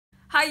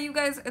Hi you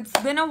guys, it's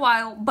been a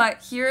while,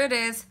 but here it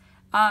is,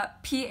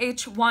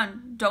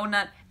 PH1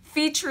 Donut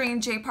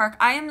featuring Jay Park.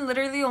 I am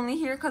literally only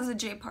here because of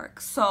Jay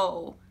Park,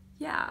 so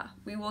yeah,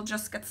 we will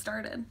just get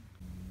started.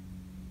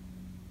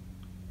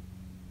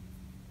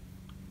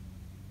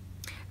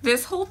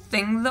 This whole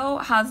thing though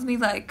has me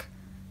like,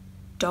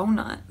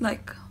 donut,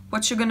 like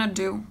what you gonna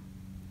do?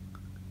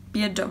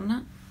 Be a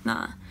donut?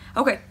 Nah.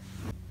 Okay,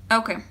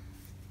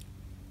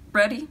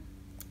 ready?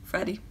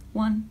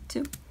 1,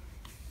 2.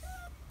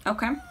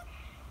 Okay.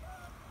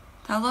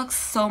 That looks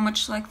so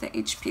much like the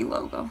HP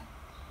logo.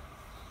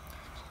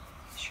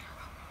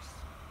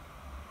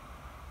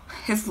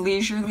 His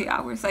leisurely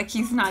hours, like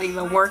he's not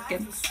even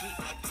working.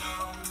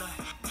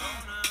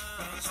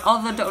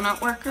 All the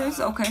donut workers,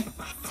 okay.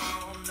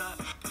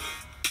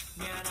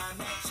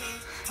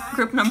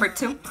 Group number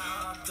 2.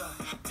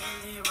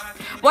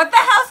 What the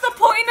hell's the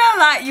point of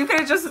that? You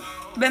could have just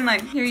been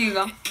like, here you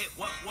go.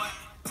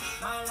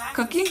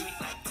 Cookie?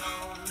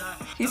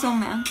 He's old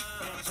man.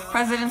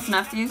 President's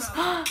nephews.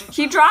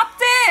 He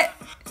dropped it!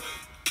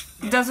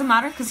 It doesn't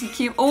matter because he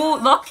keep. Oh,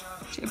 look!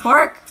 Jay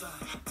Park!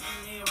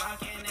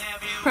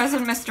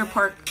 President Mr.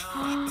 Park.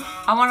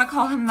 I want to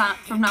call him that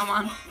from now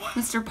on.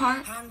 Mr.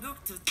 Park.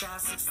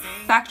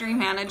 Factory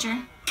manager.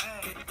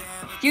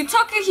 You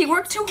took it. He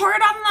worked too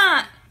hard on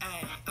that.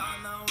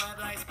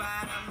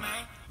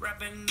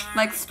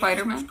 Like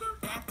Spider-Man.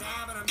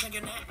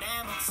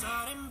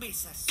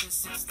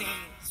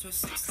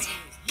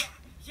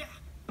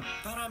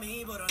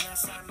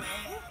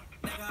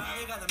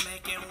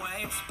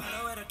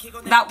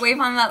 That wave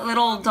on that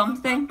little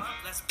dump thing.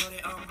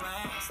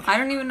 I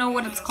don't even know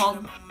what it's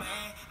called.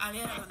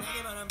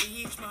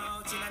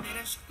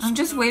 I'm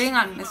just waiting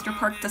on Mr.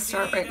 Park to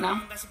start right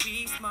now.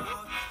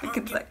 Like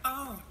it's like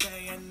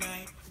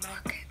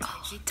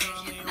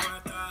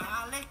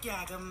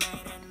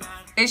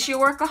is she a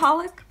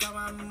workaholic?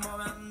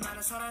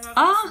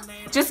 Ah,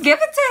 just give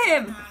it to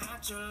him.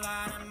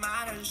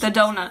 The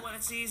donut.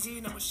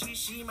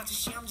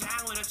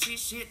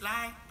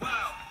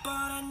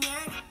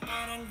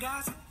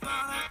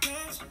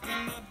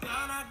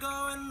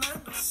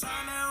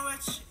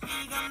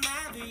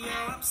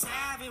 I'm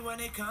savvy when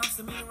it comes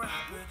to me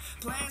rapping.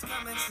 Plans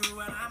coming true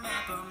and I'm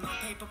at them. No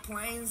paper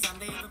planes, I'm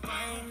David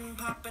Blaine.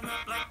 Popping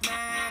up like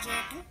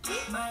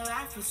magic. My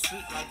life is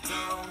sweet like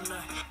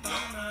donut.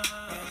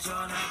 And you're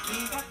not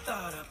geek, I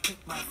thought I'd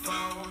pick my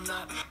phone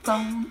up.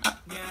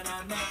 Yeah,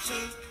 I'm that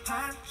cheap,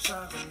 hot,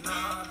 shoving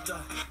up the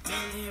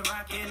really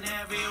rocking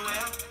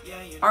everywhere.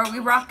 Yeah, you know. Are we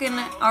rocking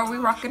it? Are we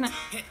rocking it?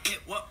 Hit,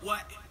 what?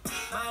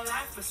 My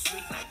life is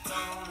sweet like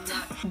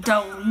donut.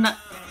 Donut.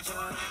 And you're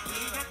not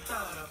geek, I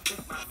thought I'd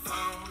pick my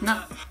phone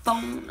Not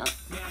phone up.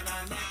 yeah,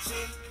 I'm that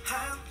cheap,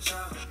 hot,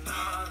 shoving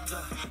up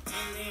the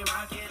really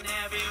rocking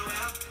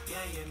everywhere.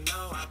 Yeah, you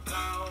know I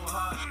go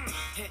hard.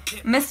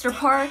 Hit, Mr.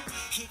 Park.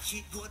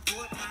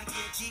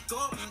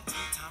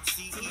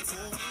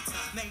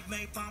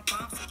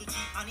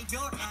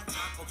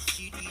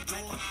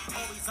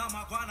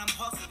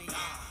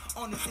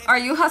 Are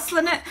you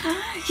hustling it?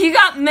 He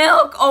got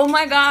milk. Oh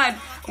my god.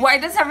 Why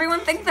does everyone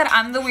think that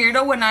I'm the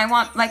weirdo when I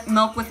want like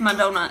milk with my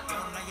donut?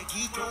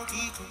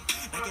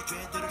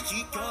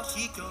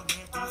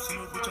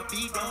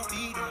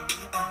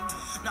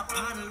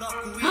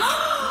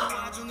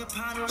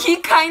 He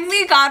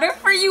kindly got it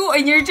for you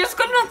and you're just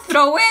gonna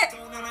throw it?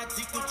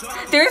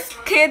 There's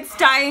kids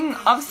dying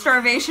of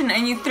starvation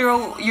and you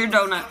throw your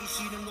donut.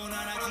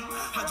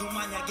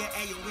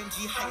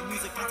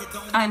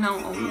 I know,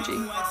 OMG.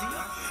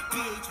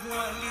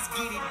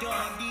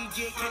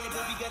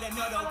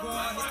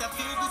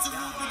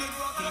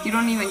 You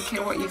don't even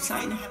care what you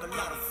sign.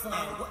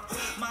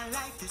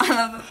 I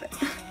love it.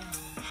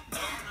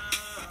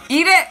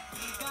 Eat it!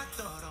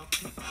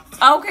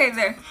 Okay,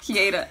 there. He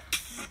ate it.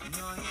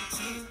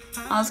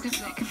 I was gonna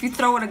say, if you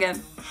throw it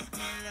again.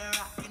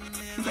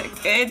 He's like,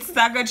 it's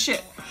that good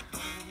shit.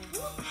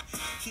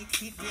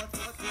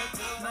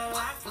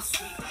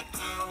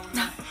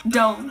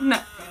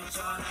 Donut.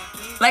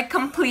 Like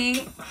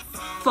complete,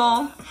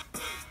 full,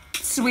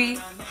 sweet,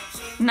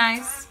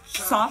 nice,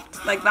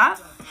 soft, like that.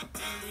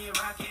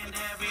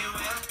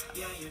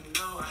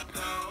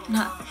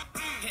 Nut.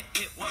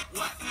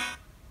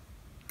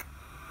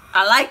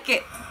 I like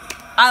it.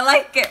 I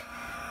like it.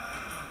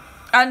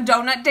 On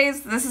donut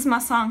days, this is my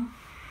song.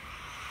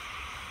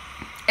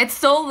 It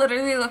still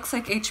literally looks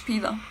like HP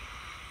though.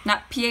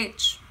 Not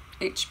PH.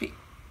 HP.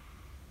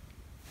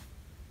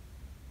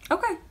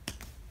 Okay.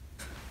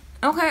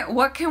 Okay,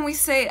 what can we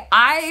say?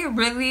 I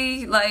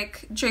really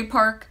like Jay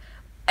Park.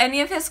 Any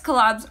of his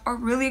collabs are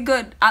really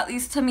good, at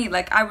least to me.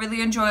 Like, I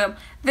really enjoy them.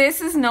 This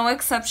is no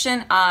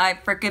exception. I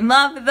freaking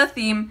love the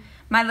theme.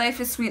 My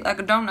life is sweet like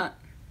a donut.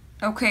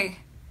 Okay.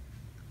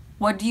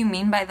 What do you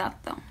mean by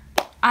that, though?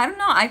 I don't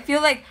know. I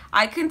feel like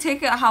I can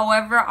take it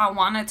however I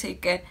want to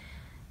take it.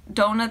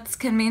 Donuts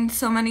can mean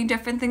so many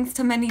different things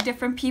to many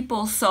different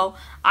people, so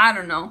I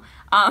don't know.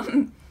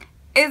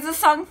 Is the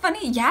song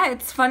funny? Yeah,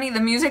 it's funny.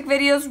 The music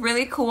video is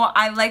really cool.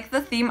 I like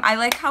the theme. I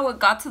like how it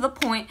got to the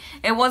point.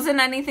 It wasn't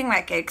anything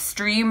like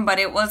extreme, but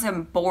it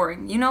wasn't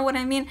boring. You know what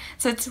I mean?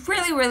 So it's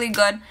really, really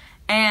good.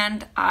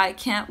 And I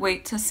can't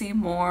wait to see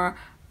more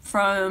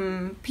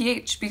from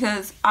PH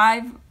because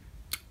I've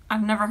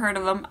never heard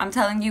of them. I'm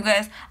telling you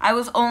guys, I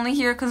was only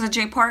here because of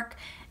Jay Park,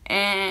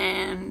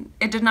 and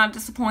it did not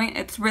disappoint.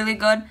 It's really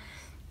good.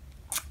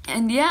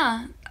 And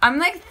yeah, I'm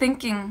like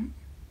thinking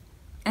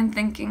and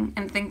thinking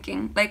and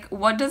thinking, like,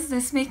 what does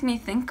this make me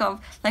think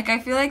of? Like, I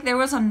feel like there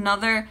was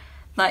another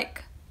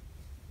like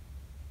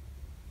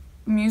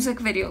music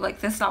video like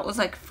this that was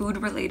like food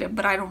related,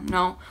 but I don't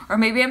know. Or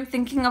maybe I'm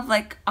thinking of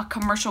like a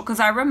commercial, because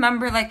I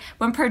remember like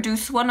when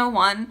Produce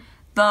 101,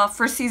 the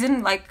first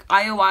season, like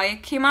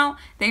IOI came out,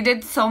 they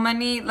did so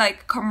many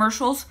like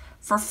commercials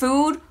for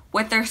food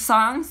with their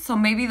songs, so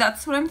maybe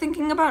that's what I'm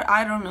thinking about.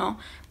 I don't know.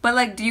 But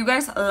like, do you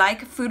guys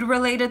like food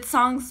related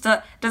songs?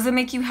 Does it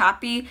make you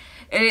happy?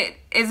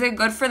 Is it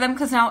good for them?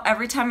 Because now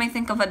every time I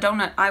think of a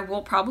donut, I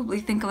will probably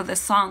think of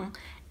this song,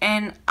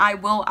 and I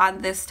will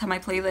add this to my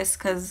playlist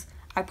because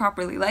I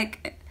properly like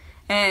it.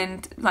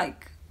 And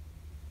like,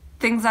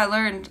 things I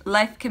learned,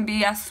 life can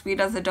be as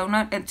sweet as a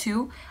donut. And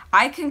 2,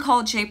 I can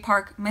call Jay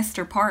Park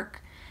Mr.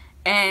 Park,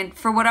 and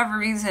for whatever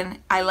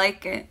reason I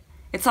like it.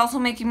 It's also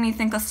making me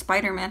think of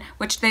Spider-Man,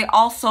 which they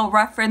also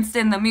referenced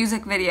in the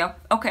music video.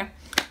 Okay,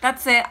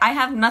 that's it. I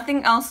have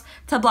nothing else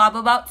to blab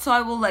about, so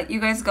I will let you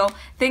guys go.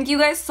 Thank you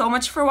guys so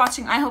much for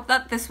watching. I hope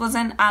that this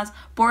wasn't as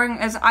boring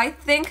as I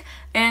think,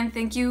 and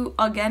thank you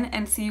again,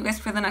 and see you guys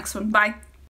for the next one. Bye.